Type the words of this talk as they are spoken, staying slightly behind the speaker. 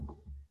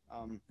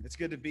It's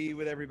good to be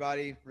with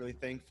everybody. Really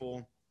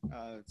thankful.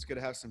 It's good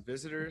to have some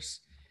visitors.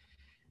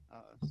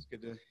 It's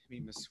good to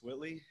meet Miss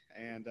Whitley,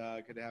 and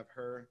good to have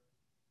her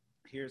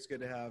here. It's good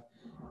to have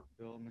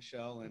Bill,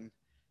 Michelle, and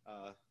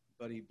uh,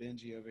 Buddy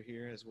Benji over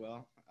here as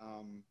well.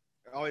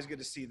 Always good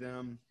to see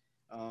them.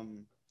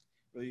 Um,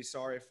 really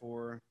sorry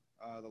for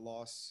the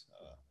loss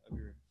of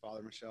your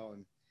father, Michelle,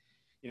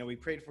 and we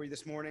prayed for you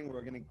this morning.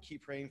 We're going to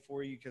keep praying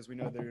for you because we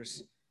know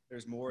there's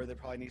more that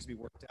probably needs to be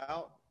worked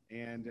out.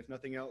 And if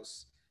nothing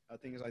else,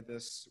 things like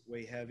this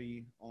weigh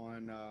heavy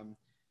on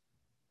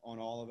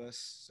all of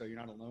us. So you're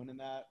not alone in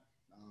that.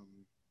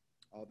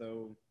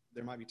 Although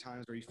there might be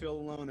times where you feel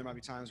alone, there might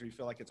be times where you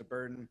feel like it's a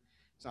burden.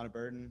 It's not a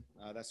burden.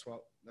 That's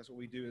what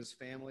we do as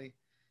family.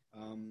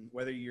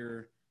 Whether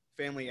you're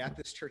family at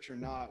this church or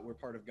not, we're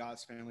part of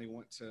God's family. We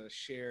want to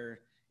share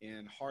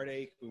in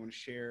heartache. We want to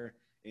share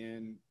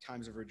in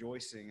times of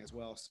rejoicing as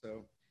well.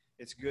 So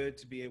it's good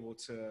to be able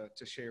to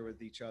share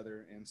with each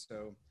other. And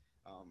so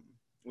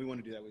we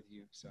want to do that with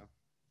you. So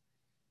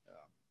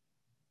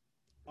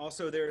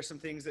also, there are some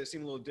things that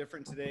seem a little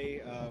different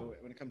today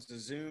when it comes to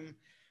Zoom.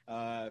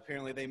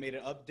 Apparently, they made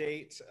an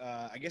update.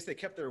 I guess they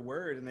kept their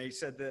word, and they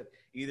said that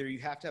either you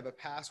have to have a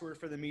password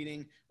for the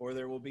meeting or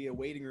there will be a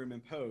waiting room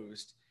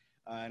imposed.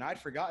 And I'd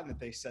forgotten that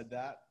they said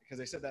that because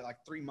they said that like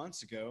 3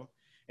 months ago.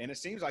 And it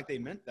seems like they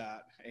meant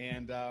that.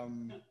 And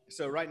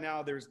so right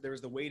now there's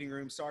the waiting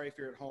room. Sorry if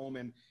you're at home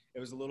and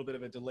it was a little bit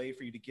of a delay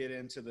for you to get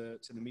into the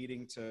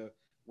meeting to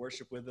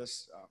worship with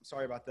us.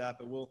 Sorry about that,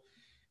 but we'll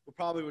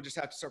probably just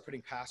have to start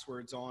putting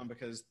passwords on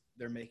because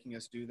they're making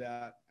us do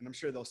that. And I'm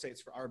sure they'll say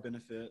it's for our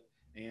benefit,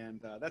 and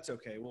that's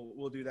okay.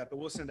 We'll do that, but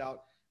we'll send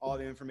out all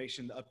the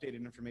information, the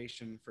updated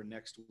information for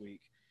next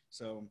week.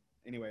 So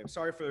anyway, I'm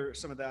sorry for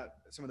some of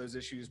those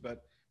issues,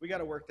 but we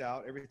got it worked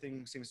out.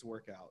 Everything seems to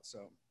work out.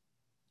 So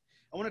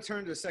I want to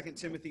turn to 2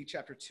 Timothy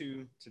chapter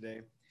 2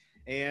 today.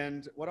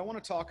 And what I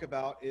want to talk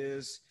about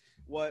is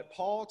what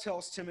Paul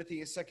tells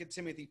Timothy in 2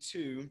 Timothy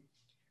 2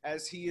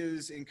 as he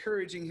is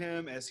encouraging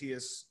him, as he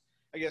is,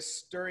 I guess,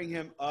 stirring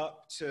him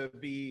up to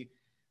be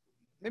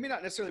maybe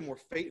not necessarily more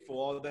faithful,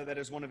 although that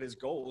is one of his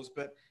goals,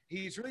 but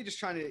he's really just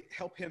trying to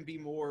help him be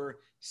more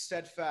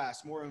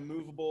steadfast, more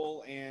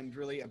immovable, and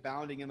really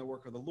abounding in the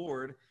work of the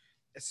Lord,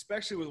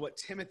 especially with what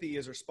Timothy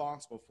is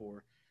responsible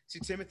for. See,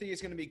 Timothy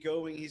is going to be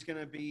going, he's going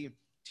to be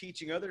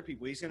teaching other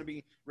people. He's going to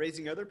be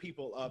raising other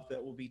people up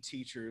that will be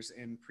teachers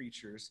and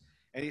preachers.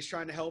 And he's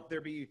trying to help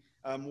there be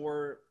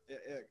more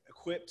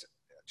equipped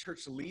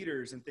church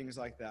leaders and things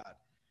like that.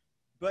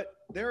 But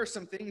there are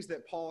some things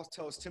that Paul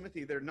tells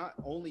Timothy that are not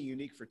only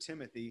unique for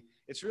Timothy.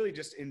 It's really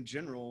just in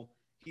general.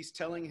 He's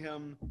telling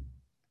him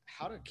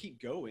how to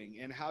keep going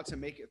and how to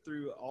make it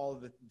through all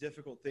the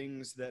difficult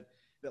things that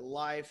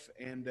life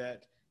and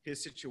that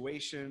his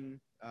situation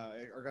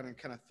are going to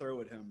kind of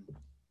throw at him.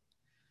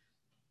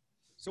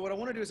 So what I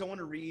want to do is I want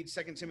to read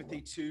 2 Timothy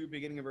 2,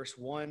 beginning of verse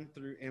 1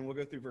 through, and we'll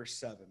go through verse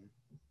 7.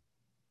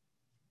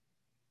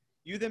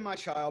 You then, my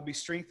child, be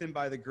strengthened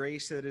by the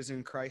grace that is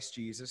in Christ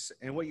Jesus,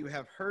 and what you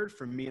have heard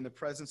from me in the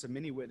presence of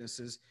many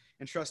witnesses,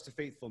 entrust to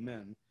faithful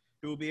men,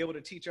 who will be able to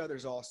teach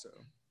others also.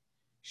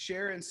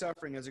 Share in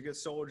suffering as a good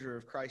soldier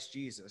of Christ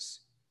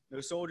Jesus.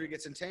 No soldier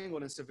gets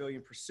entangled in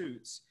civilian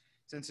pursuits,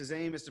 since his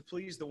aim is to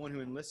please the one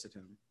who enlisted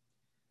him.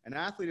 An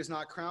athlete is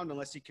not crowned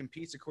unless he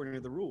competes according to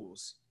the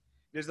rules.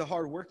 It is the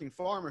hard-working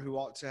farmer who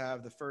ought to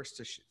have the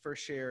first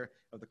share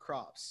of the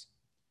crops.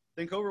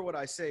 Think over what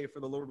I say, for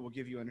the Lord will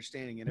give you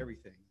understanding in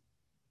everything.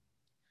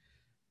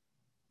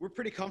 We're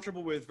pretty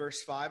comfortable with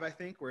verse 5, I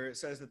think, where it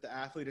says that the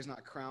athlete is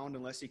not crowned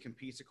unless he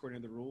competes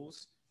according to the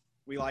rules.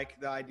 We like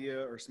the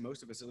idea, or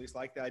most of us at least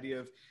like the idea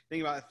of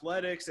thinking about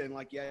athletics and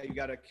like, yeah, you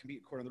got to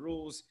compete according to the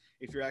rules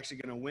if you're actually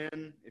going to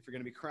win, if you're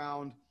going to be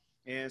crowned.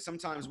 And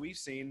sometimes we've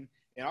seen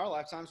in our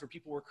lifetimes where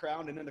people were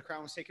crowned and then the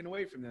crown was taken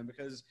away from them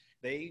because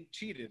they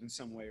cheated in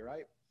some way,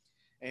 right?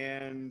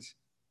 And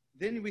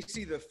then we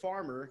see the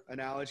farmer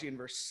analogy in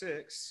verse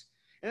 6,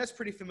 and that's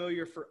pretty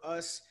familiar for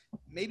us,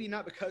 maybe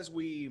not because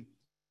we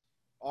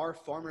are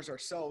farmers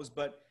ourselves,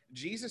 but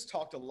Jesus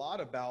talked a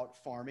lot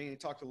about farming. He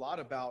talked a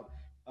lot about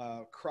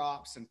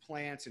crops and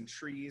plants and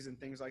trees and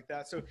things like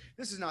that. So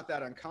this is not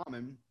that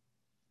uncommon.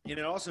 And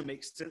it also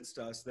makes sense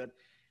to us that,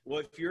 well,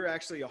 if you're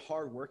actually a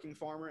hard-working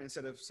farmer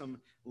instead of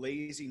some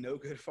lazy,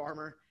 no-good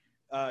farmer,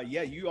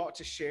 yeah, you ought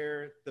to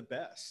share the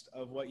best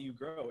of what you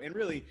grow. And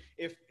really,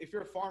 if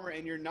you're a farmer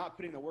and you're not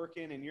putting the work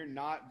in and you're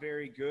not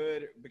very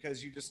good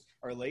because you just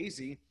are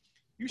lazy,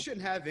 you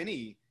shouldn't have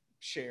any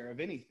share of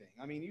anything.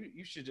 I mean,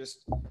 you should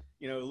just,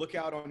 look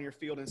out on your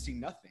field and see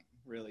nothing,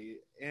 really.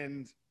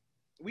 And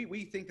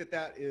we think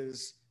that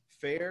is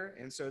fair,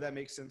 and so that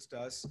makes sense to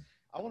us.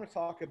 I want to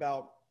talk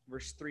about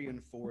verse 3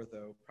 and 4,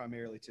 though,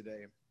 primarily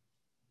today.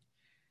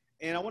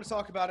 And I want to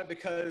talk about it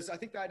because I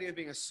think the idea of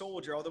being a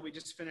soldier, although we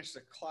just finished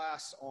a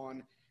class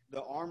on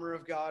the armor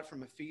of God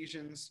from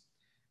Ephesians,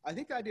 I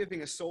think the idea of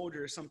being a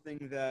soldier is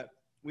something that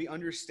we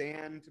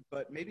understand,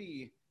 but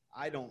maybe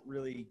I don't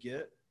really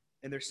get.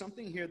 And there's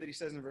something here that he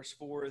says in verse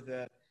 4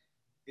 that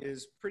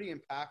is pretty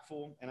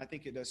impactful, and I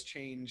think it does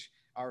change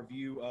our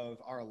view of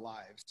our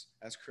lives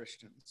as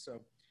Christians.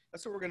 So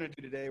that's what we're going to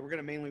do today. We're going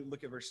to mainly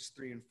look at verses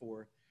 3 and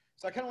 4.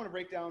 So I kind of want to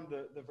break down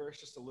the verse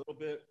just a little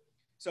bit.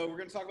 So we're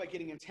going to talk about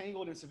getting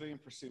entangled in civilian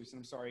pursuits. And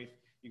I'm sorry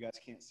if you guys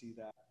can't see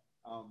that.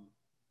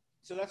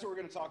 So that's what we're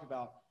going to talk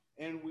about.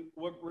 And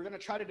we're going to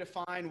try to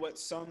define what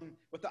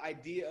the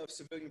idea of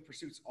civilian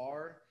pursuits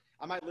are.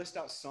 I might list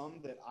out some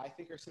that I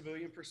think are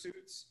civilian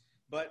pursuits,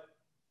 but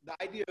the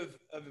idea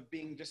of it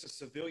being just a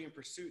civilian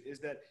pursuit is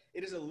that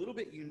it is a little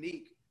bit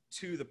unique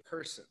to the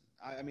person.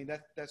 I mean,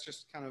 that's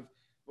just kind of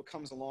what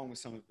comes along with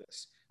some of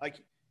this.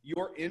 Like,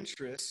 your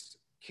interest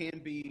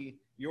can be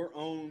your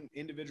own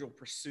individual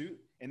pursuit,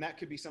 and that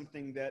could be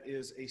something that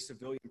is a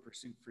civilian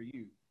pursuit for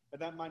you, but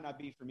that might not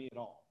be for me at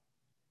all.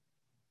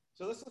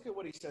 So let's look at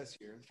what he says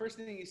here. The first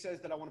thing he says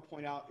that I want to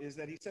point out is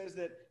that he says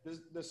that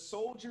the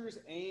soldier's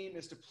aim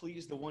is to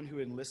please the one who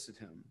enlisted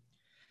him.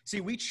 See,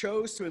 we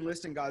chose to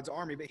enlist in God's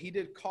army, but he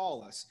did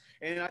call us.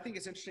 And I think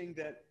it's interesting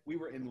that we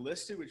were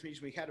enlisted, which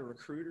means we had a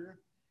recruiter.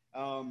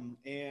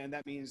 And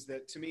that means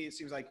that, to me, it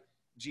seems like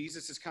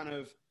Jesus is kind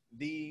of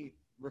the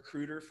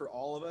recruiter for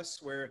all of us,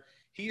 where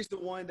he's the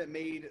one that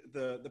made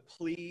the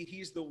plea.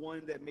 He's the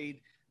one that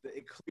made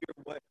it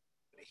clear what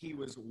he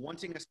was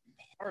wanting us to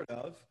be part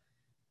of.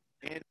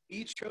 And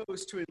we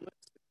chose to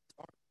enlist in his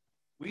army.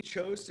 We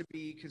chose to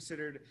be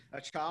considered a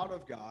child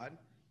of God,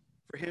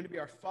 for him to be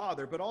our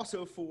father, but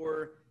also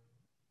for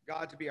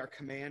God to be our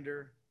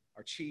commander,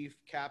 our chief,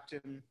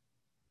 captain,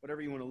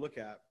 whatever you want to look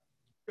at.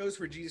 We chose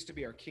for Jesus to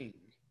be our king.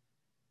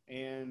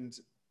 And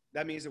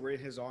that means that we're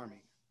in his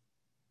army.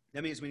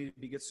 That means we need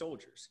to be good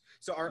soldiers.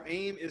 So our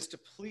aim is to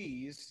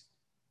please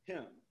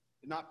him,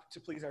 not to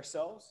please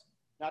ourselves,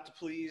 not to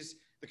please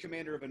the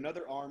commander of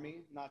another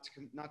army, not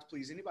to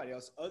please anybody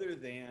else other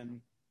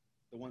than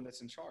the one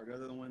that's in charge, other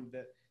than the one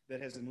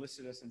that has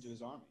enlisted us into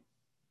his army.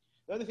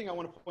 The other thing I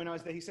want to point out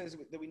is that he says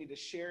that we need to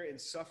share in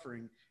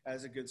suffering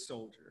as a good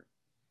soldier.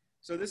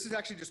 So this is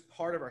actually just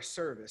part of our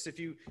service. If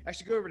you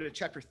actually go over to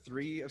chapter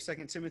 3 of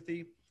 2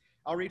 Timothy,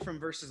 I'll read from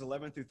verses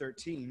 11 through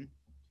 13.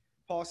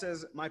 Paul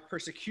says, "My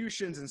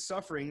persecutions and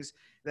sufferings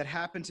that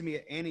happened to me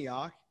at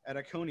Antioch, at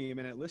Iconium,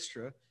 and at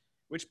Lystra,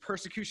 which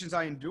persecutions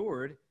I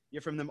endured,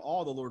 yet from them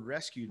all the Lord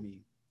rescued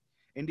me.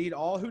 Indeed,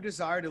 all who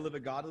desire to live a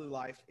godly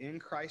life in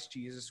Christ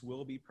Jesus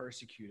will be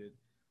persecuted,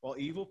 while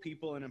evil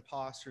people and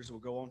impostors will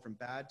go on from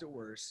bad to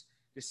worse,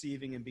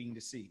 deceiving and being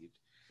deceived."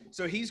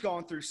 So he's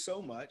gone through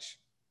so much,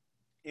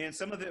 and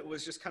some of it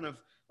was just kind of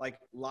like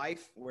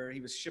life, where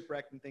he was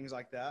shipwrecked and things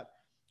like that.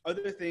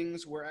 Other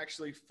things were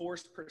actually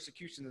forced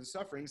persecutions and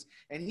sufferings,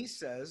 and he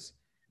says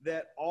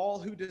that all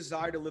who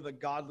desire to live a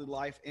godly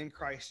life in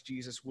Christ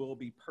Jesus will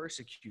be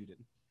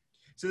persecuted.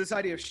 So this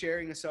idea of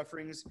sharing the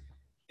sufferings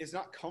is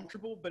not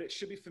comfortable, but it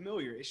should be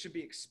familiar. It should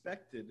be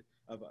expected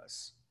of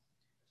us.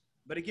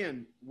 But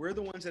again, we're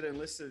the ones that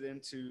enlisted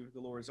into the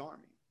Lord's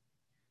army.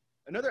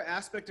 Another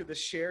aspect of the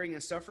sharing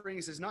and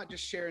sufferings is not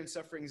just sharing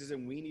sufferings as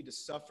in we need to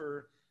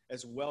suffer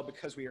as well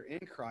because we are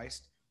in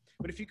Christ.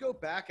 But if you go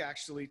back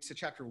actually to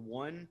chapter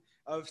 1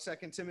 of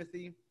 2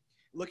 Timothy,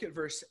 look at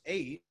verse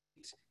 8.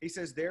 He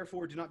says,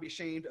 "Therefore do not be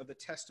ashamed of the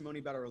testimony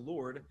about our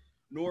Lord,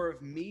 nor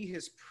of me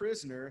his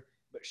prisoner,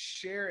 but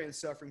share in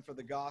suffering for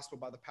the gospel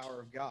by the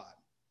power of God."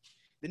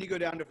 Then you go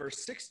down to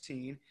verse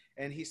 16,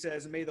 and he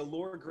says, "May the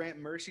Lord grant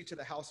mercy to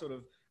the household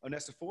of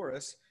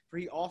Onesiphorus, for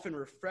he often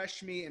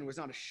refreshed me and was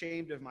not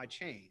ashamed of my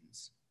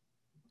chains."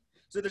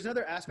 So there's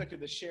another aspect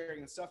of the sharing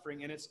and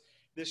suffering, and it's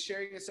this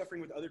sharing and suffering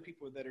with other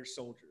people that are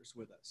soldiers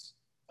with us,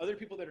 other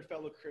people that are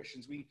fellow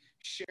Christians. We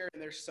share in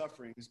their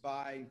sufferings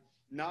by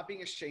not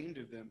being ashamed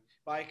of them,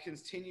 by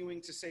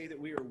continuing to say that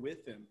we are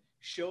with them,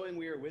 showing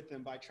we are with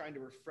them by trying to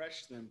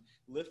refresh them,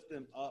 lift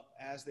them up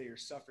as they are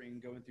suffering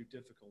and going through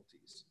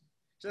difficulties.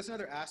 So that's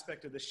another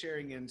aspect of the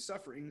sharing in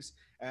sufferings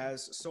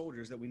as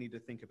soldiers that we need to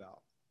think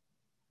about.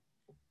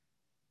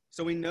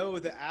 So we know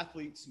that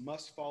athletes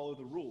must follow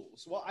the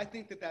rules. Well, I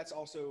think that that's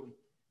also,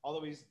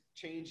 although he's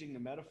changing the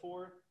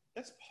metaphor,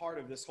 that's part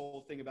of this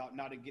whole thing about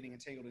not getting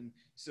entangled in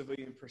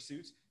civilian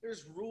pursuits.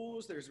 There's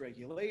rules, there's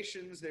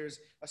regulations, there's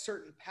a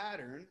certain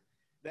pattern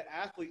that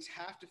athletes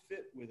have to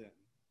fit within,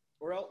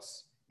 or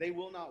else they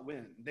will not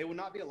win. They will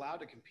not be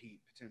allowed to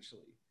compete,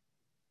 potentially.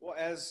 Well,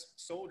 as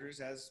soldiers,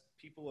 as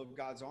people of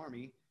God's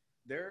army,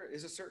 there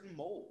is a certain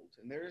mold,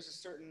 and there is a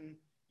certain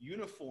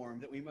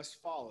uniform that we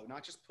must follow,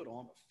 not just put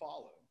on, but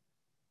follow.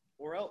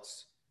 Or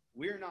else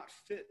we're not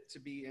fit to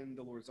be in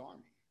the Lord's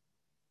army.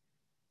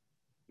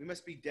 We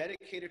must be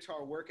dedicated to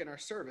our work and our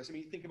service. I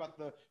mean, think about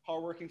the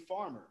hardworking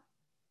farmer.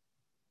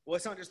 Well,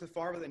 it's not just the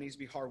farmer that needs to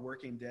be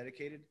hardworking and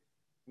dedicated.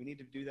 We need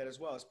to do that as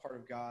well as part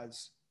of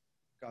God's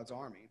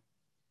army.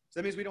 So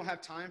that means we don't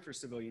have time for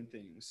civilian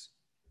things.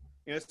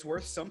 You know, it's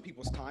worth some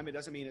people's time. It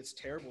doesn't mean it's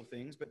terrible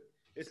things, but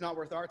it's not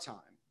worth our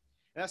time.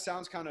 And that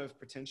sounds kind of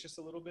pretentious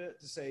a little bit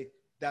to say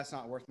that's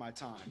not worth my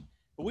time.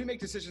 But we make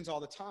decisions all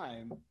the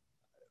time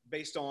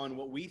based on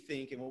what we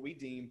think and what we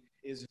deem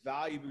is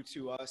valuable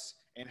to us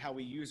and how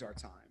we use our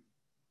time.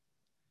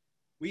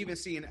 We even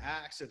see in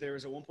Acts that there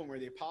was at one point where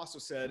the apostle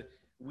said,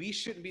 we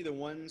shouldn't be the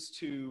ones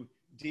to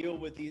deal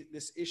with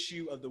this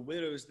issue of the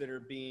widows that are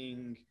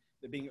being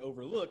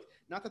overlooked.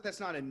 Not that that's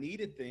not a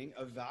needed thing,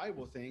 a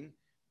valuable thing,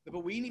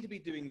 but we need to be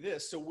doing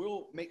this, so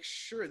we'll make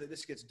sure that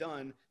this gets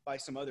done by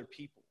some other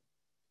people.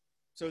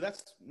 So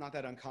that's not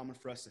that uncommon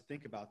for us to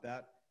think about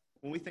that.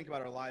 When we think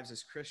about our lives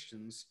as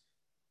Christians,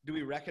 do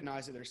we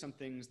recognize that there's some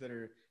things that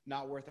are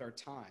not worth our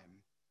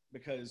time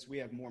because we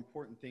have more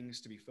important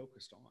things to be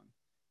focused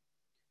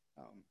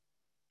on?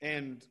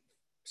 And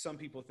some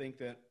people think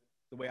that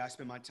the way I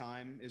spend my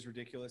time is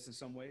ridiculous in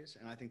some ways,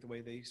 and I think the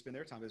way they spend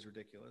their time is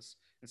ridiculous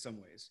in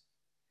some ways.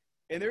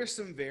 And there's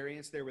some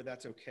variance there where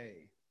that's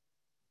okay.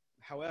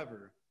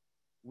 However,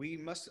 we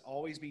must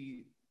always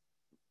be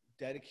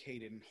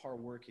dedicated and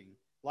hardworking,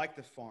 like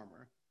the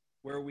farmer,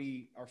 where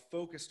we are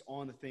focused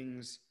on the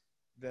things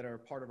that are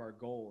part of our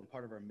goal and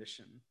part of our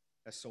mission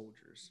as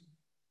soldiers.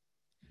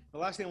 The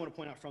last thing I want to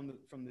point out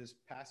from this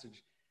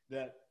passage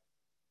that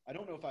I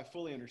don't know if I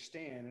fully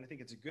understand, and I think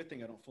it's a good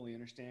thing I don't fully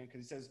understand,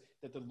 because he says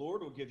that the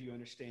Lord will give you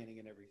understanding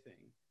in everything.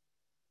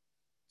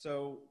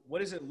 So what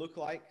does it look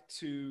like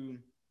to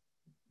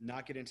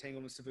not get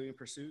entangled in civilian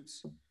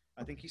pursuits?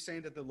 I think he's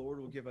saying that the Lord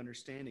will give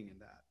understanding in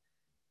that.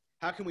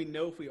 How can we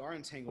know if we are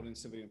entangled in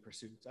civilian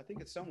pursuits? I think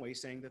in some way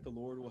saying that the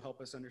Lord will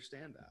help us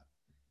understand that.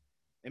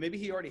 And maybe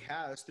he already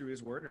has through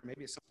his word, or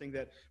maybe it's something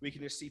that we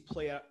can just see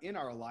play out in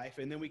our life,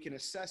 and then we can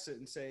assess it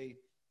and say,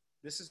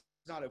 this is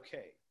not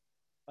okay.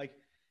 Like,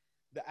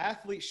 the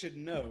athlete should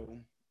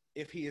know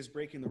if he is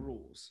breaking the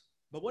rules.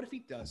 But what if he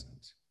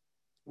doesn't?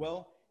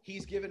 Well,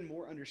 he's given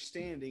more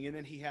understanding, and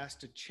then he has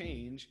to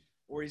change,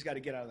 or he's got to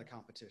get out of the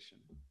competition.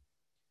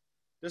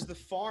 Does the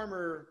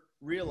farmer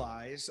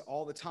realize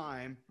all the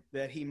time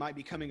that he might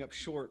be coming up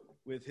short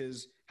with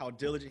how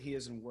diligent he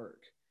is in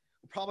work?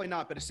 Well, probably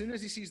not, but as soon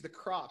as he sees the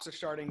crops are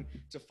starting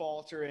to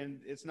falter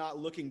and it's not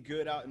looking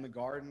good out in the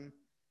garden,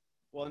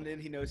 well, and then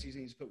he knows he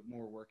needs to put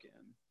more work in,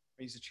 or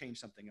he needs to change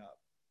something up.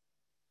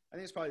 I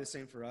think it's probably the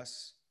same for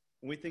us.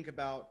 When we think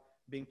about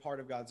being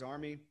part of God's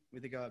army, we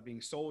think about being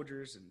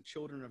soldiers and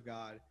children of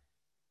God,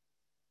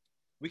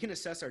 we can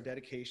assess our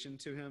dedication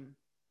to him,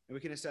 and we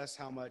can assess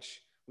how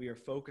much we are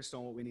focused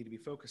on what we need to be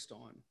focused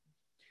on.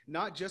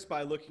 Not just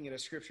by looking at a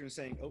scripture and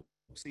saying, oh,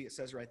 see, it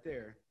says right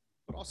there,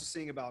 but also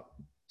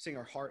seeing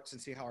our hearts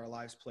and see how our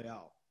lives play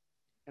out.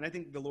 And I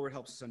think the Lord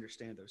helps us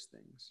understand those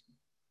things.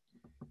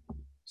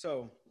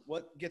 So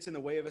what gets in the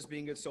way of us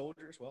being good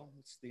soldiers? Well,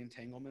 it's the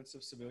entanglements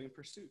of civilian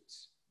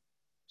pursuits.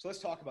 So let's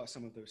talk about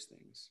some of those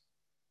things.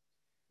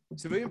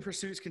 Civilian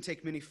pursuits can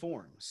take many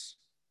forms.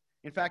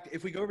 In fact,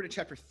 if we go over to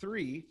chapter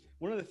 3,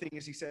 one of the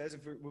things he says,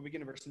 if we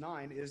begin in verse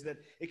 9, is that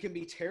it can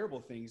be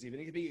terrible things even.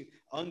 It can be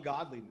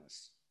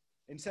ungodliness.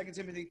 In 2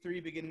 Timothy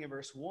 3, beginning in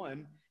verse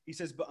 1, he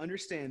says, but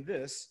understand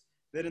this,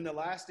 that in the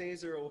last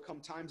days there will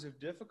come times of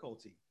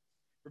difficulty.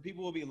 For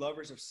people will be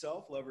lovers of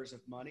self, lovers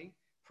of money,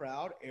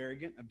 proud,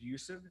 arrogant,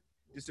 abusive,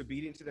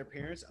 disobedient to their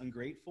parents,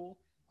 ungrateful,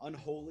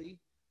 unholy,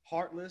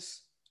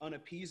 heartless,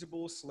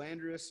 unappeasable,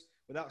 slanderous,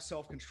 without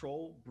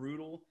self-control,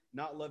 brutal,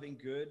 not loving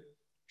good,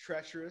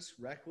 treacherous,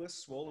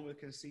 reckless, swollen with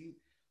conceit,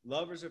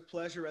 lovers of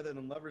pleasure rather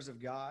than lovers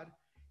of God,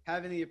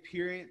 having the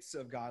appearance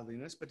of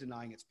godliness but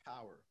denying its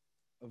power.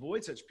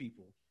 Avoid such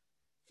people.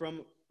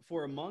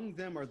 For among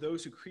them are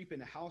those who creep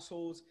into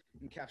households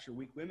and capture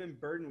weak women,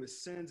 burdened with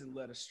sins and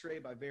led astray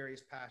by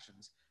various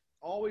passions,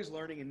 always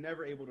learning and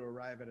never able to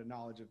arrive at a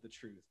knowledge of the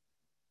truth.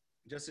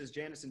 Just as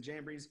Jannes and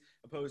Jambres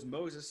opposed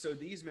Moses, so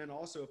these men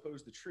also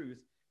oppose the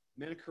truth,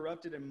 men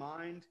corrupted in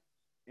mind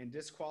and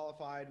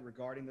disqualified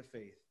regarding the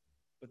faith.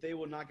 But they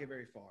will not get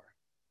very far,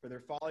 for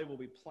their folly will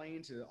be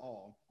plain to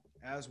all,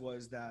 as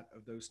was that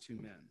of those two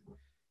men.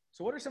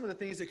 So what are some of the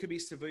things that could be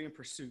civilian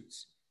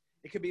pursuits?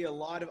 It could be a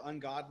lot of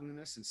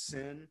ungodliness and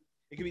sin.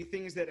 It could be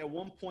things that at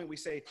one point we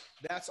say,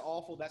 that's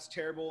awful, that's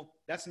terrible,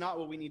 that's not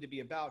what we need to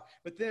be about.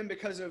 But then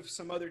because of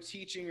some other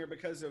teaching or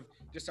because of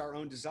just our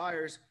own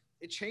desires,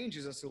 it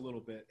changes us a little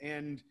bit.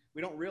 And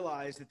we don't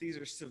realize that these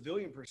are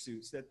civilian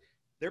pursuits, that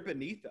they're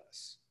beneath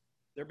us.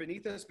 They're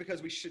beneath us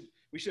because we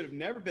should have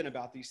never been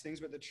about these things,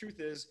 but the truth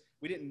is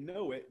we didn't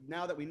know it.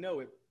 Now that we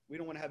know it, we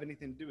don't want to have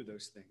anything to do with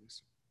those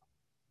things.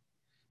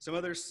 Some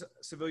other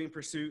civilian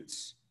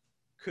pursuits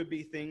could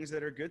be things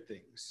that are good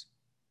things.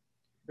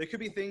 They could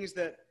be things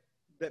that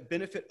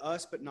benefit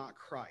us but not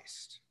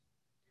Christ.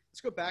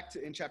 Let's go back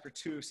to in chapter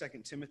 2 of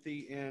 2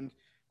 Timothy, and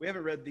we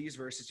haven't read these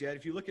verses yet.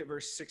 If you look at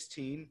verse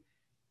 16,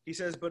 he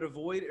says, but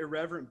avoid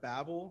irreverent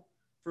babble,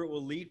 for it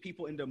will lead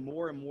people into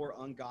more and more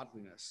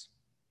ungodliness,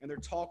 and their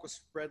talk will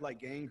spread like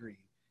gangrene.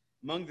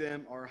 Among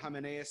them are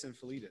Hymenaeus and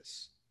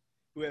Philetus,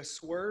 who have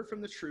swerved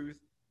from the truth,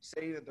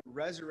 saying that the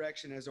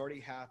resurrection has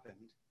already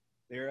happened.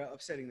 They are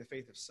upsetting the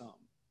faith of some.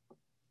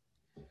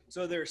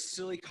 So there are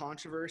silly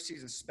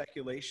controversies and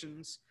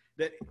speculations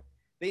that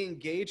they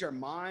engage our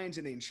minds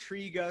and they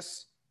intrigue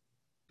us,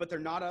 but they're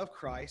not of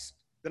Christ.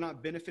 They're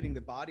not benefiting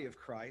the body of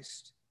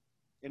Christ.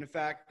 And in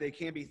fact, they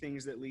can be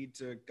things that lead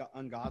to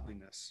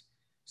ungodliness.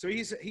 So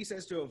he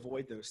says to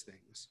avoid those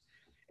things.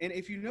 And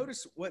if you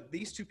notice what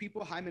these two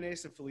people,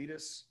 Hymenaeus and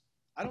Philetus,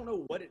 I don't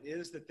know what it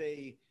is that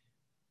they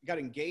got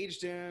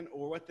engaged in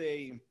or what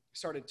they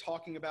started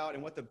talking about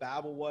and what the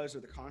babble was or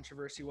the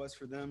controversy was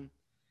for them.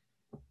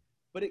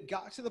 But it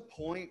got to the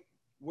point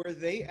where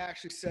they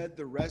actually said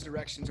the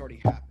resurrection's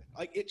already happened.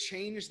 Like, it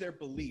changed their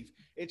belief.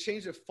 It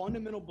changed the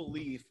fundamental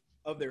belief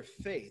of their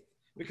faith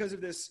because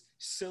of this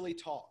silly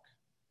talk.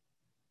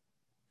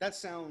 That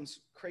sounds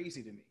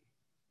crazy to me.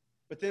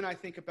 But then I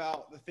think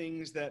about the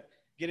things that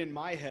get in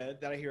my head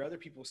that I hear other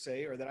people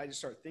say or that I just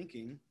start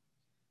thinking.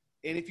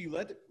 And if you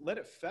let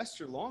it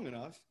fester long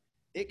enough,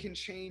 it can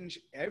change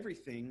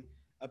everything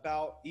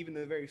about even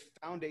the very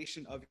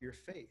foundation of your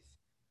faith.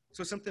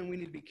 So it's something we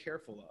need to be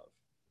careful of.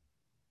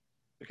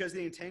 Because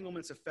the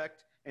entanglements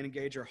affect and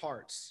engage our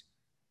hearts.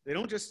 They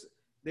don't just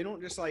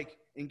like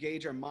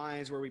engage our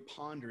minds where we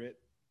ponder it.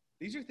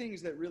 These are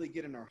things that really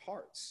get in our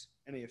hearts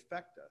and they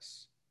affect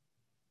us.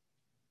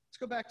 Let's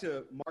go back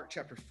to Mark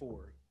chapter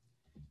 4.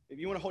 If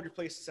you want to hold your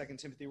place in 2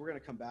 Timothy, we're going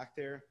to come back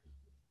there.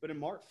 But in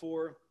Mark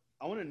 4,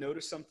 I want to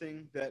notice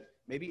something that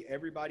maybe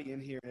everybody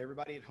in here and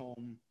everybody at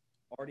home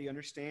already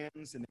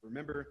understands and they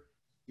remember.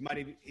 You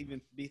might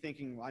even be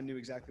thinking, well, I knew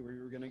exactly where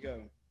you were going to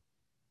go.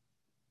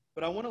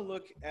 But I want to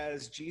look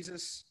as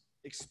Jesus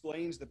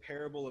explains the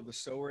parable of the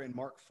sower in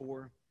Mark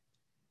 4.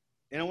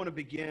 And I want to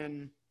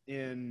begin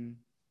in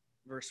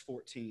verse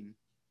 14.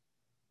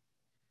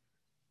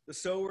 The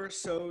sower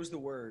sows the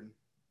word,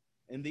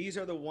 and these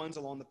are the ones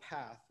along the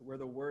path where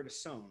the word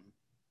is sown.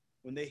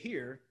 When they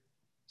hear,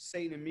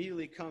 Satan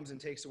immediately comes and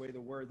takes away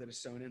the word that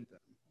is sown in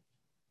them.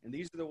 And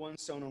these are the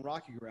ones sown on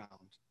rocky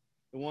ground,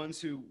 the ones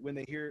who, when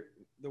they hear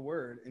the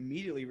word,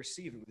 immediately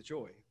receive it with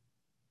joy.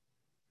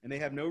 And they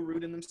have no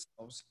root in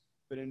themselves,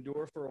 but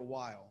endure for a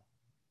while.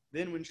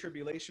 Then when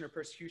tribulation or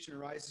persecution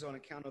arises on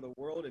account of the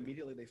world,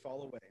 immediately they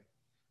fall away.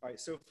 All right,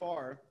 so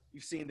far,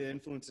 you've seen the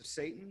influence of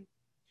Satan.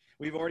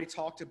 We've already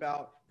talked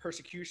about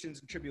persecutions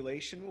and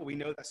tribulation. Well, we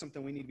know that's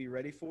something we need to be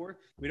ready for.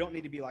 We don't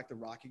need to be like the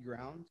rocky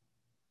ground.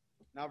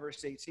 Now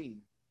verse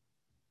 18.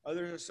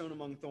 Others are sown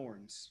among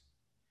thorns.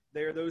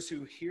 They are those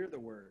who hear the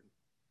word,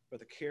 but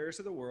the cares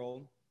of the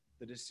world,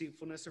 the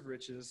deceitfulness of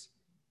riches,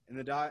 and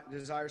the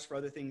desires for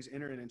other things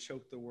enter in and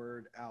choke the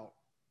word out,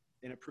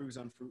 and it proves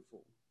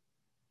unfruitful.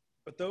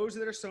 But those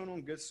that are sown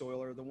on good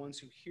soil are the ones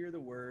who hear the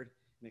word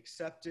and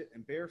accept it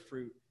and bear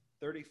fruit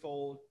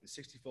 30-fold and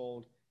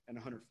 60-fold and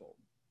 100-fold.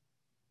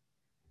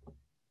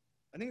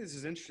 I think this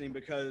is interesting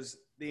because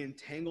the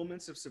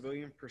entanglements of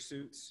civilian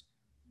pursuits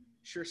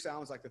sure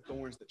sounds like the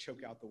thorns that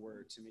choke out the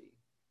word to me.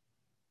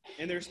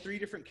 And there's 3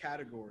 different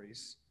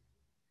categories.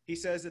 He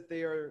says that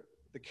they are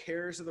the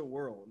cares of the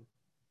world,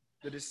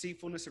 the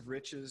deceitfulness of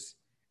riches,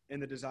 and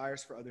the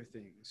desires for other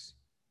things.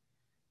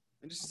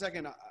 In just a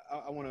second,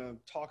 I want to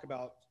talk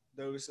about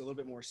those a little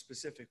bit more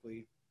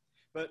specifically.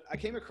 But I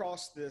came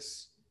across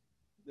this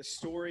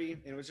story,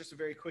 and it was just a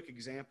very quick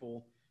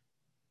example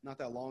not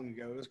that long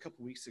ago. It was a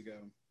couple weeks ago.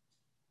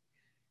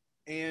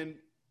 And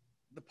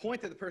the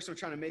point that the person was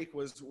trying to make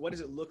was, what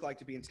does it look like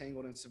to be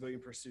entangled in civilian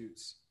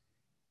pursuits?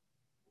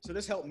 So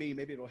this helped me.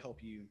 Maybe it'll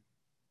help you.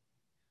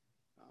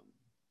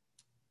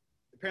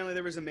 Apparently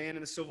there was a man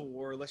in the Civil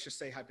War. Let's just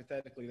say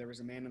hypothetically there was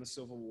a man in the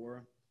Civil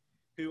War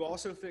who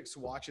also fixed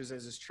watches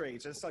as his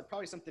trade. So it's like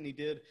probably something he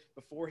did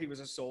before he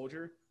was a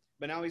soldier,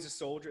 but now he's a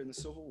soldier in the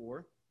Civil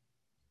War.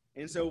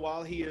 And so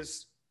while he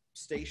is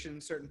stationed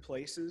in certain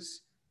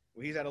places,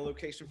 well, he's at a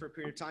location for a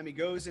period of time, he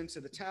goes into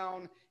the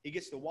town, he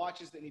gets the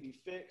watches that need to be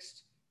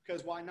fixed,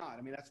 because why not?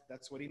 I mean,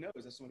 that's what he knows.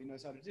 That's what he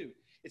knows how to do.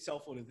 It's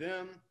helpful to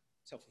them.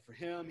 It's helpful for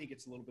him. He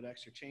gets a little bit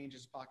extra change in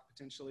his pocket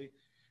potentially.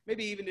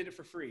 Maybe he even did it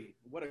for free.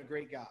 What a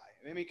great guy.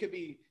 I mean, it could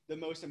be the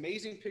most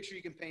amazing picture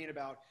you can paint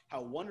about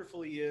how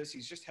wonderful he is.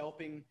 He's just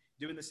helping,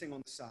 doing this thing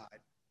on the side.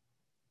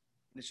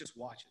 And it's just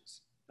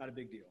watches. Not a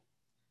big deal.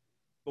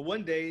 But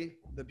one day,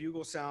 the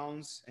bugle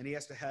sounds, and he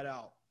has to head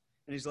out.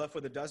 And he's left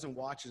with a dozen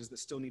watches that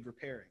still need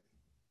repairing.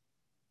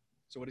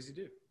 So what does he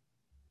do?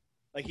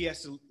 Like, he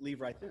has to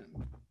leave right then.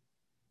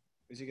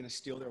 Is he going to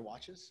steal their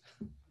watches?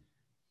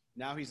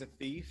 Now he's a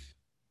thief.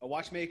 A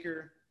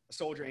watchmaker, a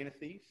soldier, and a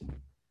thief.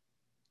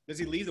 Does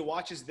he leave the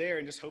watches there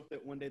and just hope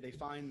that one day they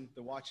find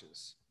the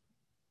watches?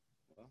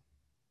 Well,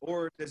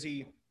 or does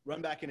he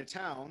run back into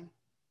town,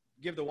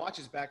 give the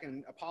watches back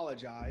and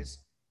apologize,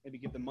 maybe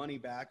give the money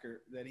back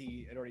or that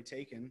he had already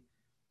taken,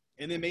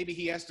 and then maybe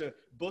he has to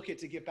book it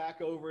to get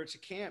back over to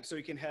camp so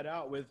he can head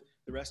out with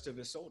the rest of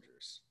his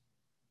soldiers?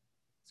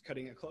 It's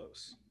cutting it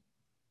close.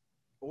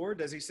 Or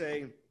does he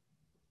say,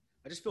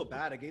 I just feel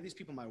bad. I gave these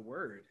people my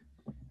word.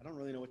 I don't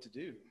really know what to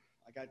do.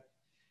 I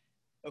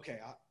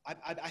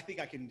think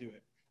I can do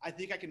it. I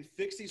think I can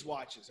fix these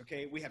watches,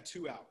 okay? We have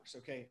 2 hours,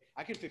 okay?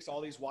 I can fix all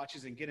these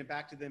watches and get it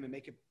back to them and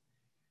make it.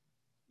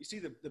 You see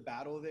the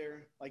battle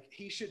there? Like,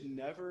 he should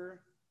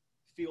never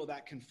feel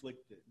that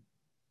conflicted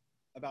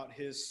about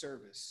his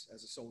service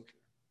as a soldier.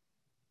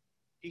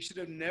 He should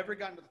have never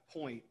gotten to the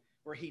point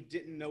where he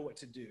didn't know what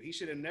to do. He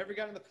should have never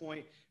gotten to the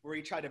point where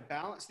he tried to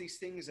balance these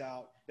things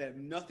out that have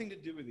nothing to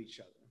do with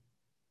each other.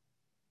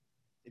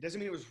 It doesn't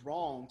mean it was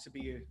wrong to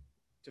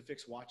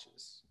fix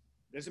watches.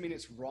 It doesn't mean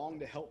it's wrong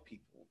to help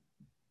people.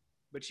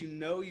 But you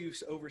know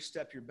you've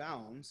overstepped your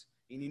bounds,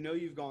 and you know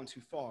you've gone too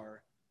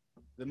far,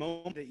 The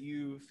moment that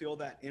you feel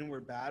that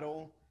inward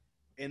battle,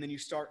 and then you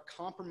start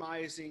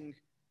compromising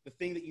the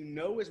thing that you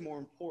know is more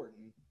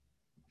important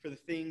for the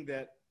thing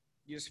that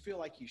you just feel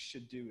like you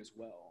should do as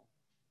well.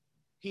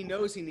 He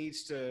knows he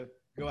needs to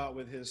go out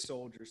with his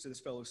soldiers, his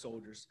fellow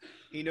soldiers.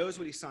 He knows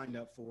what he signed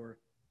up for.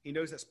 He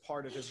knows that's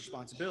part of his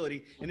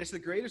responsibility, and it's the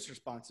greatest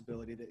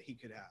responsibility that he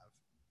could have.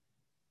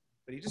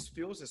 But he just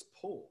feels this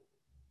pull.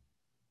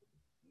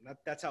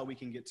 That's how we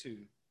can get to.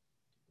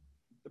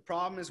 The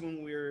problem is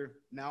when we're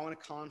now in a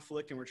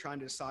conflict and we're trying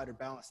to decide or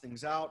balance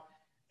things out,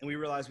 and we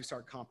realize we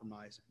start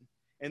compromising.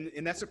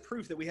 And that's a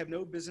proof that we have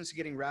no business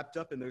getting wrapped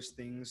up in those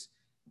things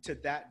to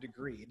that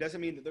degree. It doesn't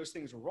mean that those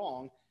things were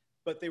wrong,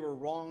 but they were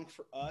wrong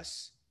for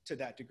us to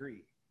that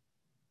degree.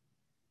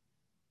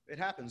 It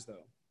happens,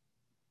 though.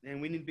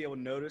 And we need to be able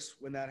to notice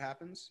when that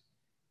happens,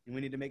 and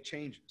we need to make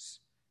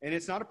changes. And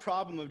it's not a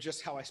problem of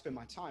just how I spend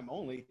my time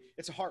only.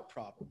 It's a heart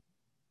problem.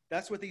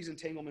 That's what these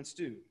entanglements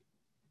do.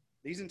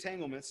 These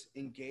entanglements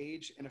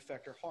engage and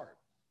affect our heart.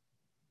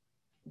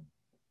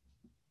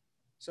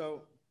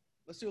 So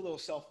let's do a little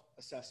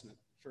self-assessment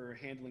for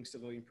handling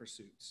civilian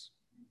pursuits.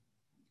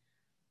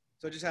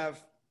 So I just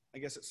have, I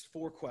guess it's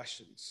 4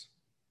 questions.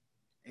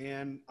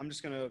 And I'm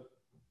just going to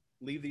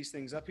leave these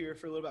things up here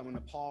for a little bit. I'm going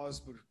to pause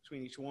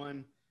between each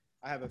one.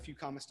 I have a few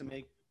comments to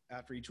make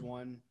after each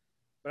one.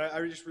 But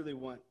I just really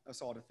want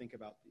us all to think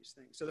about these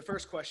things. So the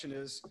first question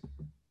is,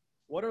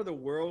 what are the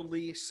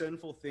worldly,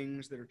 sinful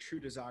things that are true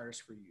desires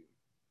for you?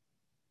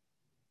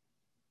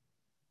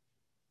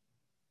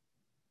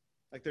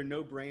 Like they're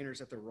no-brainers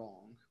that they're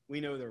wrong. We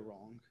know they're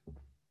wrong.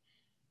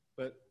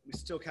 But we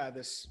still have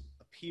this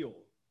appeal.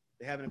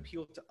 They have an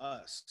appeal to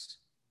us.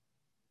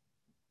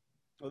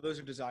 Oh, those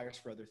are desires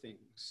for other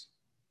things.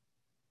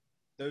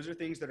 Those are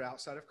things that are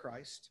outside of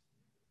Christ.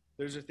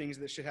 Those are things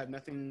that should have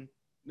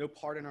no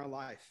part in our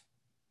life.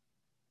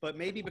 But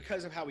maybe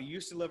because of how we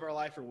used to live our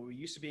life or what we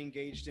used to be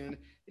engaged in,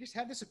 they just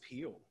have this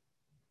appeal.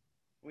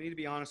 We need to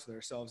be honest with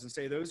ourselves and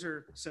say those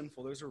are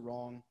sinful, those are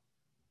wrong.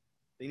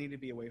 They need to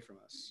be away from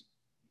us.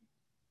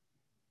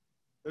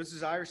 Those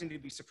desires need to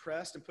be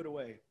suppressed and put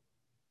away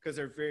because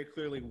they're very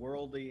clearly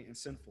worldly and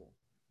sinful.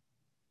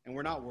 And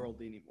we're not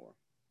worldly anymore.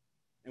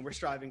 And we're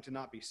striving to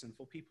not be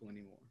sinful people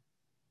anymore.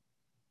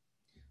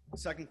 The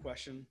second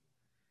question,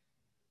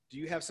 do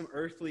you have some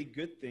earthly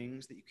good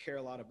things that you care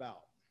a lot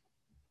about?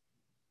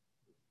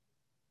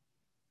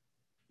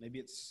 Maybe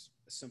it's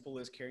as simple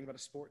as caring about a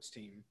sports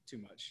team too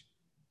much.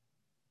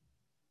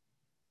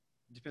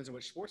 It depends on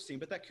which sports team,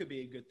 but that could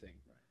be a good thing,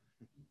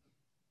 right?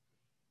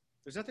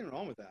 There's nothing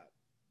wrong with that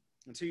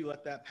until you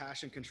let that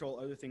passion control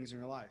other things in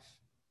your life.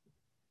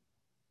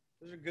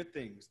 Those are good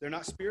things. They're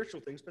not spiritual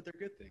things, but they're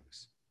good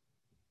things.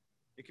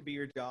 It could be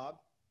your job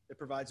that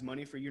provides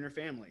money for you and your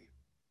family.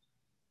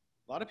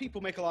 A lot of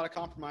people make a lot of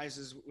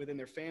compromises within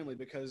their family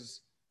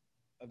because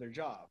of their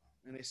job.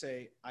 And they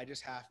say, I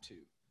just have to.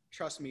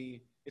 Trust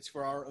me, it's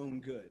for our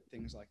own good,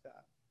 things like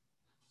that.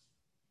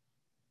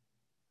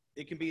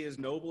 It can be as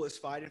noble as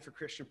fighting for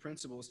Christian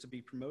principles to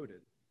be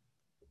promoted.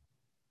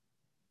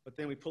 But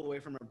then we pull away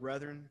from our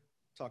brethren,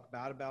 talk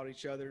bad about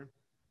each other,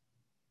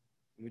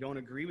 and we don't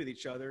agree with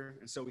each other,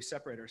 and so we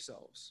separate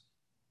ourselves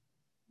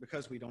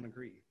because we don't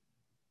agree.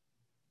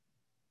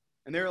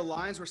 And there are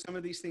lines where some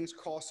of these things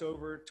cross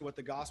over to what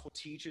the gospel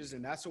teaches,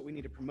 and that's what we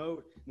need to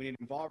promote. We need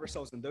to involve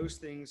ourselves in those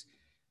things.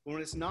 But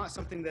when it's not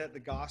something that the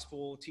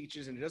gospel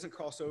teaches and it doesn't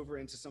cross over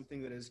into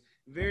something that is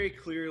very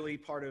clearly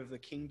part of the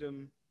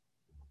kingdom,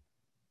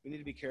 we need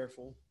to be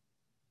careful.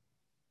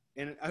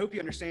 And I hope you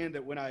understand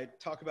that when I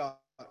talk about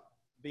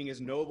being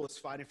as noble as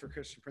fighting for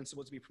Christian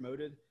principles to be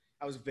promoted,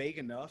 I was vague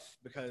enough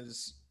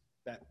because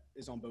that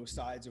is on both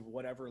sides of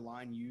whatever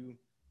line you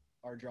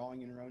are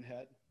drawing in your own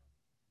head.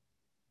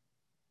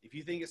 If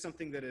you think it's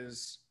something that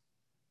is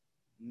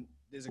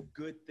a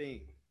good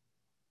thing,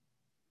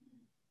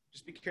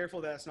 just be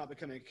careful that it's not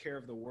becoming a care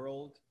of the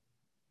world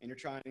and you're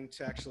trying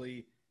to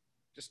actually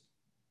just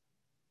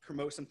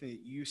promote something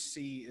that you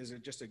see as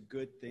just a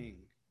good thing.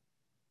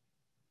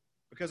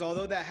 Because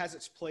although that has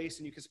its place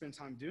and you can spend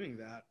time doing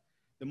that,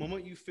 the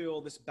moment you feel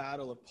this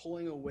battle of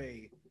pulling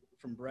away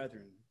from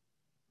brethren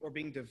or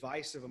being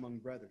divisive among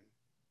brethren,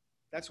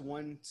 that's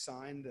one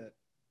sign that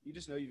you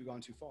just know you've gone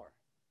too far.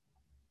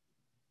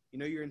 You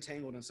know you're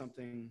entangled in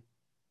something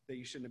that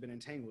you shouldn't have been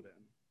entangled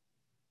in.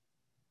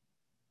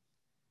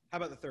 How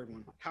about the third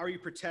one? How are you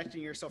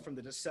protecting yourself from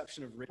the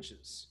deception of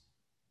riches?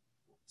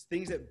 It's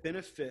things that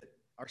benefit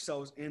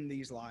ourselves in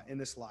this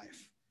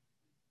life.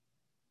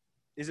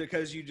 Is it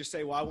because you just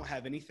say, well, I won't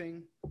have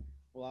anything?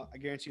 Well, I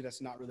guarantee you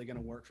that's not really going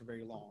to work for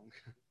very long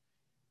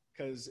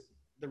because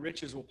the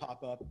riches will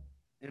pop up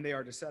and they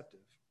are deceptive.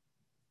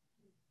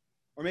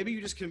 Or maybe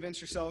you just convince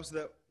yourselves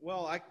that,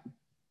 well,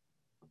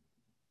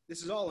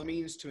 this is all a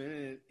means to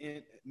an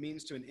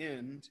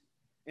end,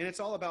 and it's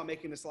all about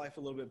making this life a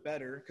little bit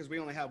better because we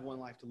only have one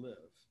life to live.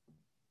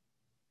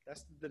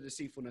 That's the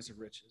deceitfulness of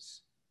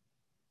riches.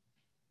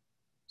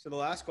 So the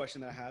last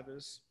question that I have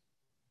is,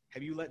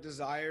 have you let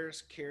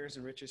desires, cares,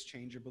 and riches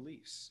change your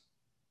beliefs?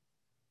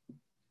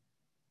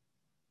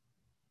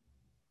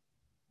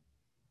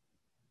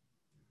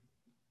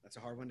 That's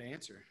a hard one to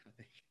answer, I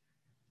think.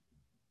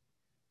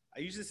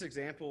 I used this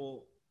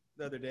example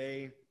the other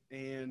day,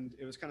 and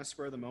it was kind of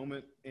spur of the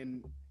moment,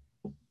 and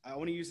I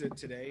want to use it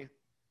today,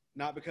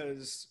 not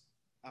because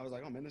I was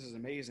like, oh man, this is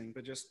amazing,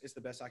 but just it's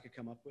the best I could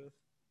come up with.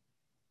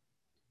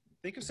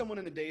 Think of someone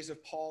in the days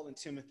of Paul and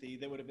Timothy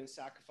that would have been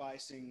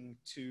sacrificing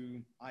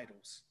to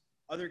idols,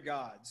 other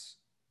gods.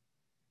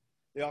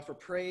 They offer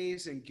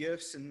praise and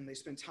gifts, and they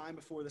spend time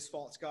before this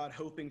false god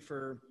hoping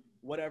for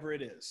whatever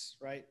it is,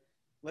 right?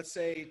 Let's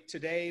say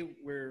today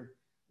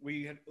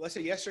let's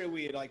say yesterday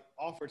we had like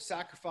offered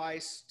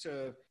sacrifice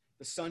to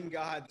the sun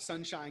god, the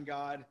sunshine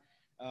god,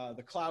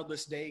 the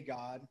cloudless day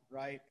god,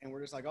 right? And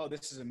we're just like, oh,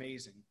 this is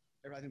amazing.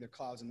 I think there are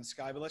clouds in the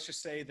sky, but let's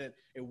just say that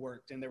it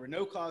worked and there were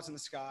no clouds in the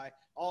sky,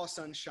 all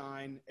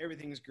sunshine,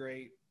 everything's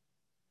great.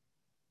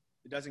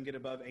 It doesn't get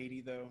above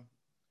 80 though,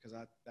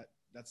 because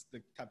that's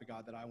the type of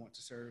God that I want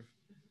to serve.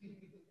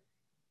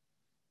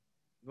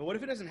 But what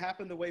if it doesn't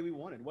happen the way we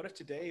wanted? What if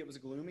today it was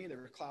gloomy, there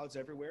were clouds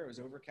everywhere, it was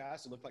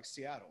overcast, it looked like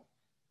Seattle?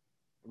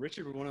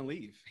 Richard would want to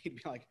leave. He'd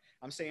be like,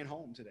 I'm staying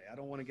home today. I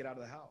don't want to get out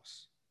of the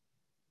house.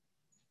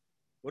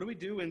 What do we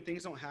do when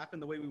things don't happen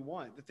the way we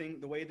want?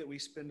 The way that we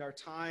spend our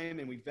time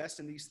and we invest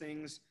in these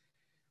things.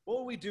 What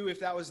would we do if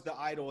that was the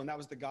idol and that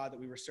was the God that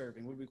we were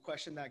serving? Would we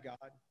question that God?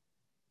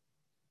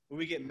 Would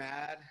we get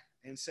mad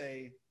and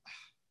say,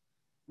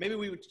 maybe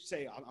we would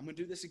say, I'm going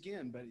to do this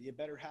again, but it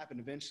better happen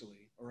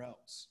eventually or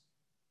else.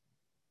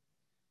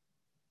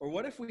 Or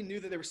what if we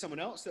knew that there was someone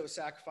else that was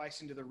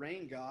sacrificing to the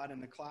rain god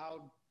and the cloud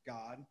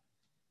god?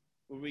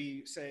 Would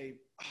we say,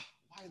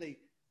 why are they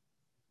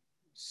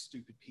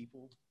stupid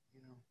people,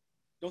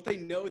 Don't they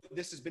know that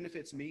this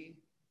benefits me?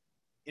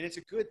 And it's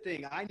a good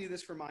thing. I need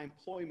this for my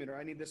employment, or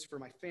I need this for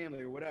my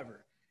family, or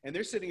whatever. And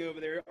they're sitting over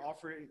there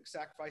offering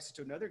sacrifices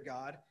to another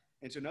god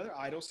and to another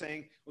idol,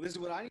 saying, well, this is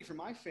what I need for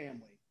my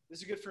family. This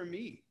is good for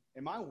me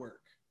and my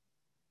work.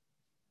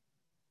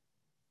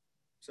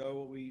 So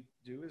what we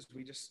do is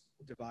we just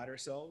divide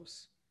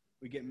ourselves.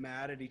 We get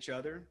mad at each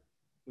other.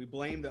 We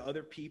blame the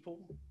other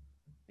people.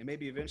 And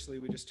maybe eventually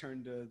we just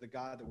turn to the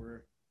God that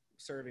we're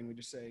serving. We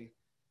just say,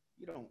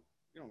 you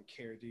don't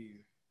care, do you?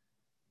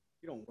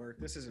 You don't work.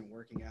 This isn't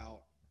working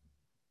out.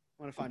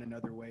 I want to find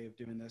another way of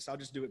doing this. I'll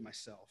just do it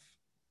myself.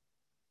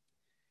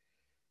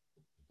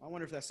 I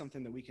wonder if that's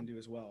something that we can do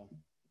as well.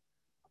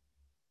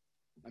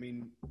 I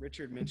mean,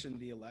 Richard mentioned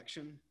the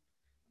election.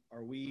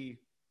 Are we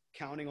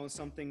counting on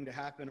something to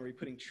happen? Are we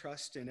putting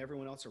trust in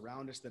everyone else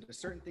around us that a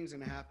certain thing's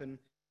going to happen?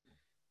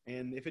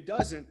 And if it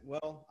doesn't,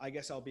 well, I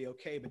guess I'll be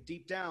okay. But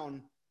deep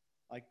down,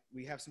 like,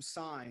 we have some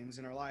signs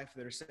in our life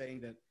that are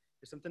saying that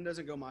if something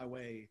doesn't go my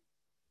way,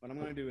 what I'm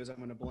going to do is I'm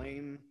going to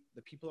blame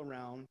the people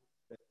around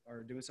that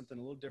are doing something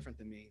a little different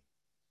than me.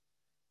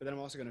 But then I'm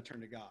also going to turn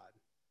to God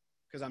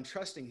because I'm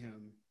trusting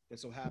him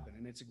this will happen.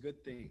 And it's a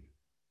good thing.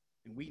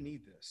 And we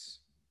need this.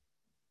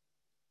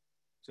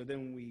 So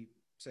then we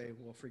say,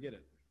 well, forget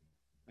it.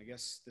 I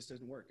guess this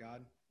doesn't work,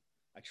 God.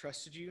 I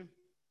trusted you.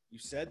 You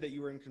said that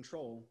you were in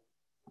control.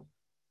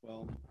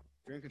 Well,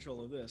 if you're in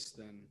control of this,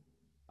 then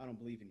I don't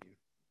believe in you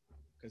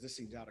because this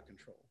seems out of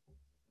control.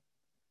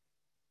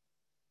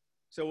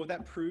 So what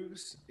that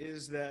proves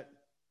is that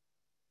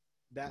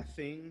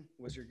thing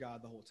was your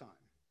God the whole time.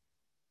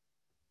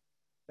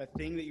 That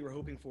thing that you were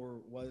hoping for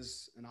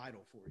was an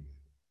idol for you.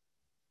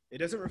 It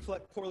doesn't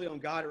reflect poorly on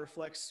God. It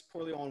reflects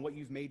poorly on what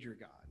you've made your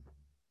God.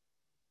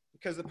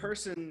 Because the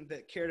person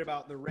that cared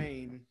about the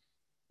rain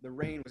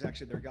was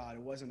actually their God.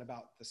 It wasn't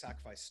about the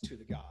sacrifice to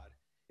the God.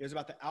 It was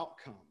about the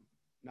outcome,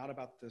 not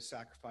about the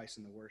sacrifice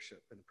and the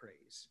worship and the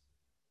praise.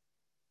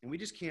 And we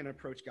just can't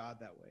approach God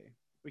that way.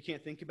 We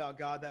can't think about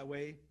God that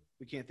way.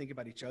 We can't think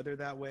about each other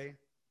that way.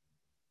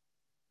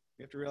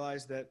 We have to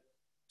realize that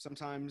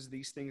sometimes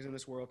these things in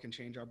this world can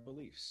change our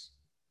beliefs.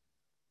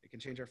 It can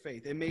change our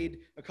faith. It made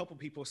a couple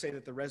people say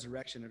that the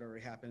resurrection had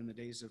already happened in the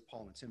days of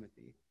Paul and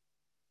Timothy,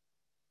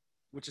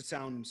 which it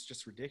sounds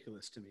just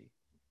ridiculous to me.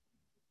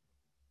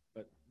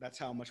 But that's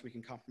how much we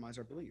can compromise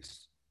our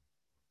beliefs.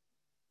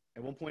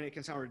 At one point, it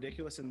can sound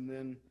ridiculous, and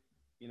then,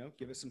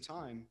 give it some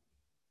time,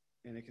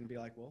 and it can be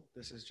like, well,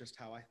 this is just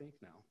how I think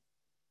now.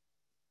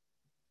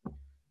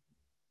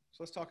 So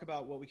let's talk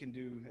about what we can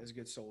do as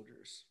good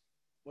soldiers.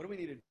 What do we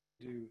need to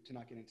do to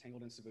not get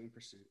entangled in civilian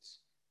pursuits?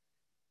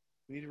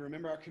 We need to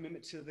remember our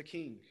commitment to the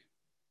King.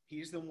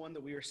 He's the one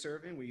that we are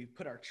serving. We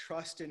put our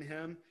trust in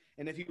him.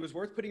 And if he was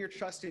worth putting your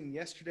trust in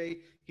yesterday,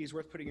 he's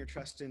worth putting your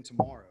trust in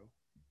tomorrow.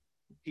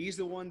 He's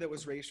the one that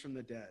was raised from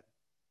the dead.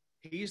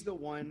 He's the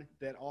one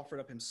that offered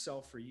up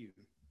himself for you.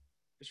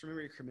 Just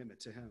remember your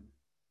commitment to him.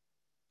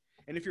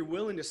 And if you're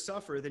willing to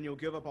suffer, then you'll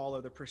give up all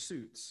other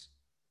pursuits.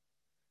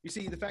 You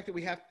see, the fact that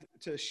we have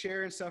to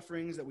share in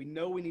sufferings, that we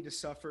know we need to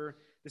suffer,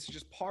 this is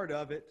just part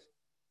of it.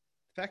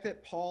 The fact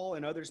that Paul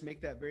and others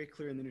make that very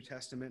clear in the New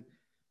Testament,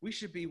 we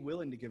should be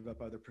willing to give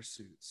up other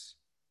pursuits.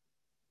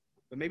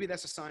 But maybe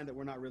that's a sign that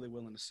we're not really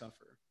willing to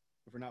suffer,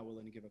 if we're not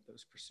willing to give up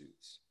those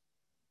pursuits.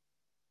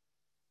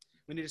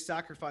 We need to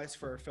sacrifice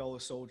for our fellow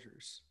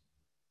soldiers.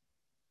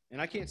 And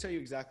I can't tell you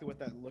exactly what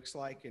that looks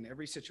like in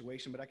every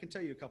situation, but I can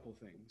tell you a couple of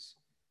things.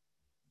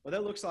 What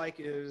that looks like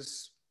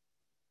is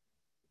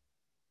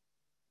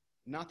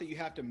not that you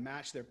have to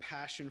match their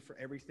passion for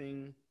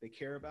everything they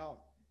care about,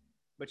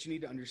 but you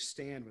need to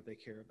understand what they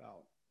care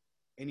about.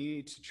 And you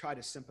need to try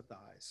to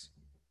sympathize.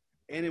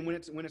 And then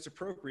when it's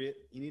appropriate,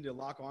 you need to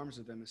lock arms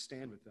with them and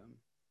stand with them.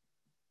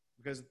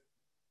 Because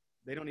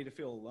they don't need to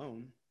feel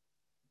alone,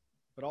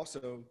 but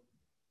also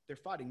they're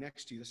fighting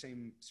next to you the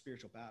same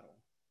spiritual battle.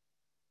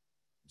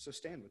 So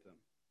stand with them.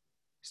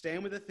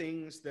 Stand with the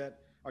things that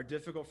are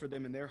difficult for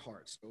them in their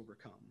hearts to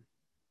overcome.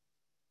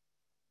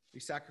 We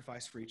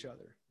sacrifice for each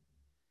other.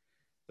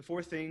 The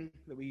fourth thing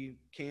that we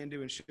can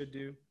do and should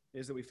do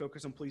is that we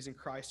focus on pleasing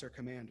Christ, our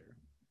commander.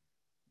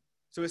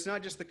 So it's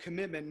not just the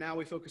commitment. Now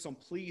we focus on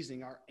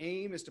pleasing. Our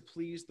aim is to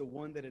please the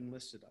one that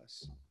enlisted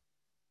us.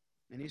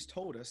 And he's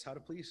told us how to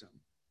please him.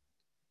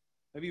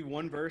 Maybe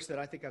one verse that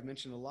I think I've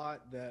mentioned a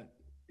lot that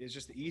is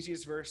just the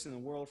easiest verse in the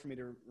world for me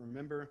to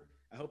remember.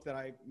 I hope that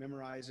I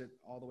memorize it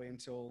all the way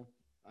until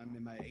I'm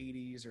in my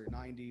 80s or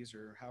 90s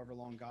or however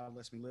long God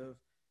lets me live.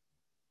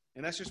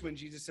 And that's just when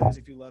Jesus says,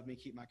 if you love me,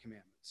 keep my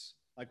commandments.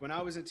 Like when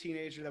I was a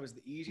teenager, that was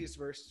the easiest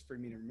verse for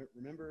me to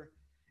remember.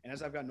 And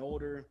as I've gotten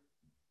older,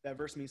 that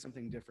verse means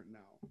something different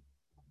now.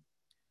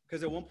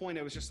 Because at one point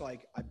it was just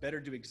like, I better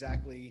do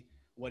exactly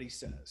what he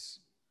says.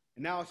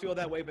 And now I feel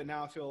that way, but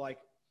now I feel like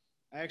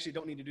I actually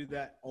don't need to do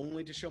that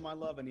only to show my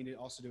love. I need to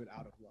also do it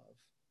out of love.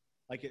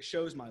 Like it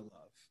shows my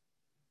love.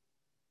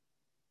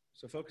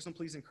 So focus on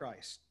pleasing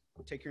Christ.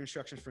 Take your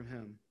instructions from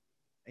him.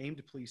 Aim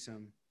to please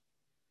him.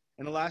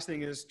 And the last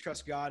thing is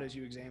trust God as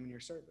you examine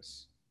your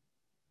service.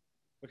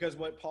 Because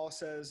what Paul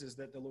says is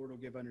that the Lord will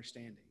give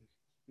understanding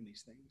in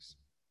these things.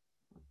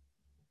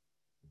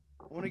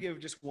 I want to give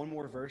just one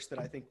more verse that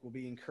I think will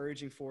be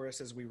encouraging for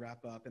us as we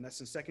wrap up, and that's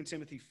in 2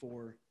 Timothy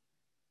 4.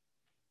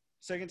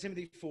 2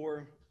 Timothy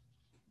 4,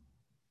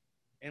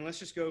 and let's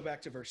just go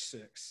back to verse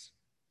 6.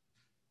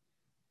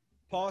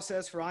 Paul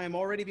says, "For I am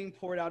already being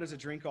poured out as a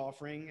drink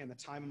offering, and the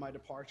time of my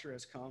departure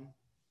has come.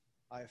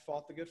 I have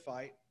fought the good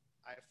fight.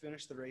 I have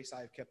finished the race.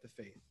 I have kept the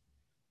faith.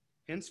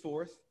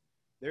 Henceforth,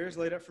 there is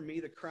laid up for me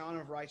the crown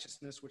of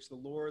righteousness, which the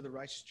Lord, the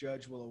righteous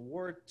judge, will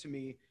award to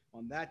me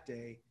on that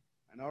day,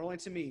 and not only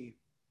to me,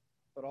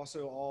 but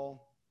also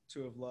all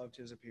who have loved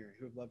his appearing,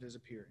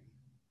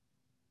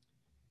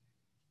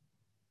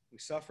 We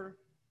suffer,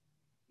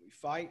 we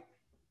fight,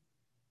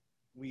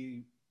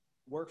 we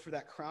work for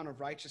that crown of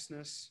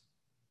righteousness,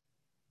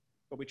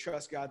 but we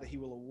trust God that he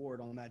will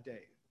award on that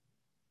day.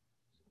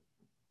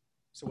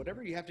 So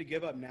whatever you have to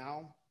give up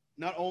now,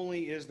 not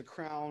only is the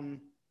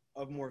crown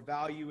of more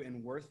value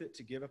and worth it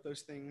to give up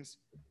those things,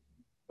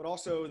 but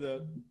also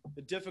the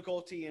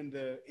difficulty and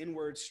the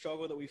inward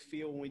struggle that we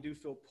feel when we do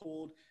feel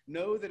pulled.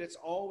 Know that it's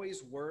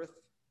always worth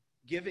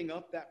giving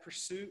up that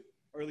pursuit,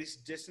 or at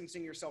least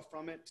distancing yourself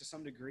from it to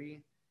some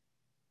degree,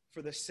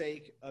 for the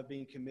sake of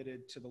being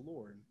committed to the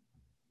Lord.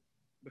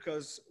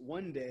 Because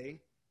one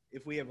day,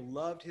 if we have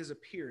loved his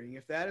appearing,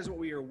 if that is what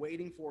we are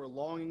waiting for,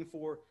 longing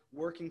for,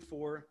 working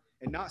for,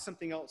 and not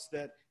something else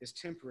that is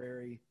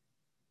temporary,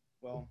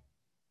 well,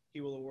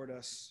 he will award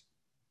us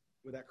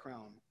with that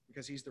crown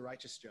because he's the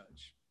righteous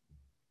judge.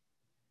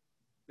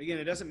 Again,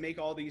 it doesn't make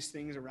all these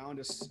things around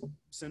us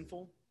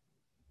sinful.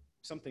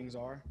 Some things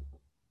are.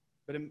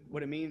 But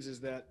what it means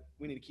is that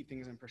we need to keep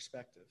things in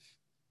perspective.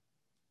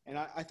 And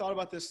I thought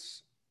about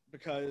this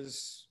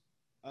because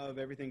of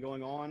everything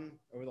going on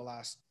over the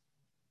last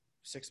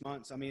 6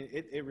 months. I mean,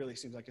 it really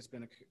seems like it's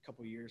been a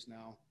couple years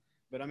now.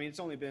 But I mean, it's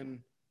only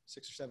been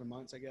 6 or 7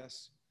 months, I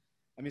guess.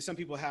 I mean, some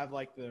people have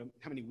like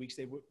how many weeks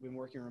they've been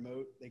working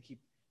remote. They keep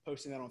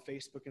posting that on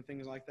Facebook and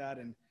things like that.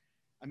 And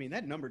I mean,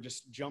 that number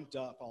just jumped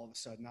up all of a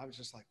sudden. I was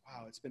just like,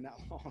 wow, it's been that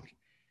long.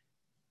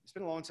 It's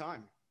been a long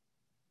time.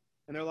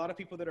 And there are a lot of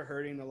people that are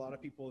hurting, a lot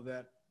of people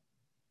that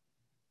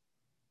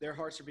their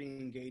hearts are being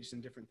engaged in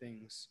different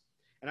things.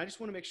 And I just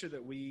want to make sure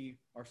that we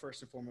are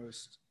first and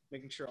foremost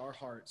making sure our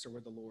hearts are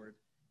with the Lord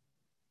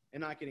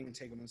and not getting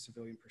entangled in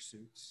civilian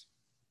pursuits.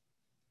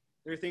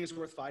 There are things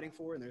worth fighting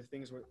for, and there are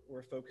things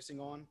we're focusing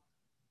on,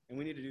 and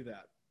we need to do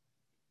that.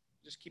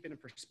 Just keep it in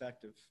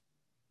perspective.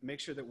 Make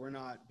sure that we're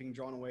not being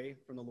drawn away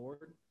from the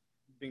Lord,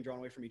 being drawn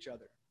away from each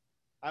other.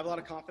 I have a lot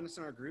of confidence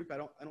in our group. I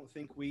don't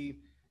think we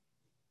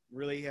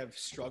really have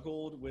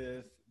struggled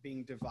with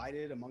being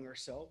divided among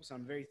ourselves.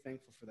 I'm very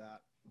thankful for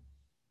that.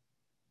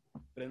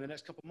 But in the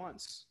next couple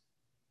months,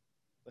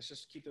 let's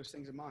just keep those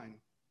things in mind.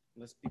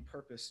 Let's be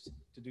purposed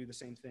to do the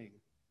same thing.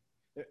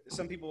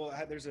 Some people,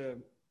 this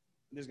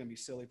is going to be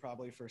silly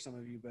probably for some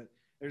of you, but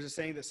there's a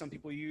saying that some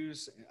people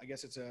use. I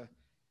guess it's a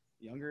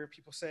younger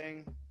people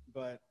saying,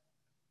 but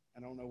I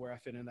don't know where I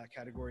fit in that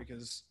category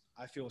because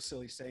I feel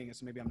silly saying it,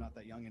 so maybe I'm not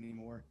that young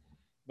anymore.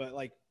 But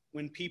like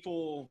when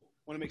people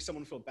want to make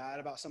someone feel bad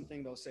about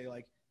something, they'll say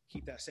like,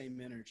 keep that same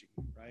energy,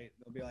 right?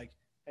 They'll be like,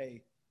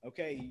 hey,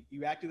 okay,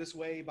 you acted this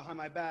way behind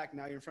my back.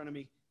 Now you're in front of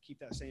me. Keep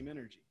that same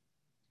energy.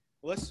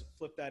 Well, let's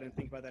flip that and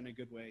think about that in a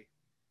good way.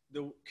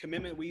 The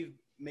commitment we've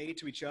made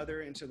to each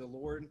other and to the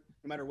Lord,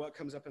 no matter what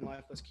comes up in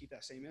life, let's keep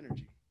that same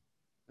energy.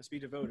 Let's be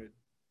devoted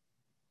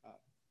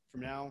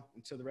from now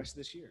until the rest of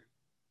this year.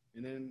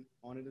 and then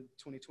on into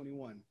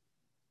 2021.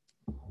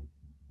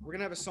 We're going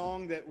to have a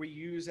song that we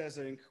use as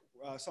a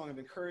song of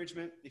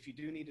encouragement. If you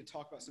do need to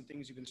talk about some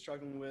things you've been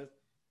struggling with,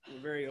 we're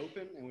very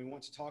open, and we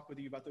want to talk with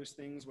you about those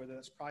things, whether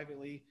that's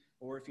privately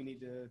or if you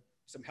need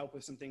some help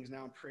with some things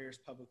now in prayers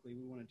publicly,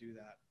 we want to do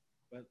that.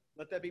 But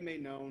let that be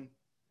made known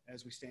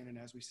as we stand and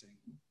as we sing.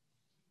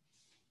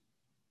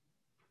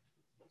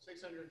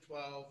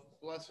 612,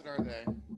 blessed are they.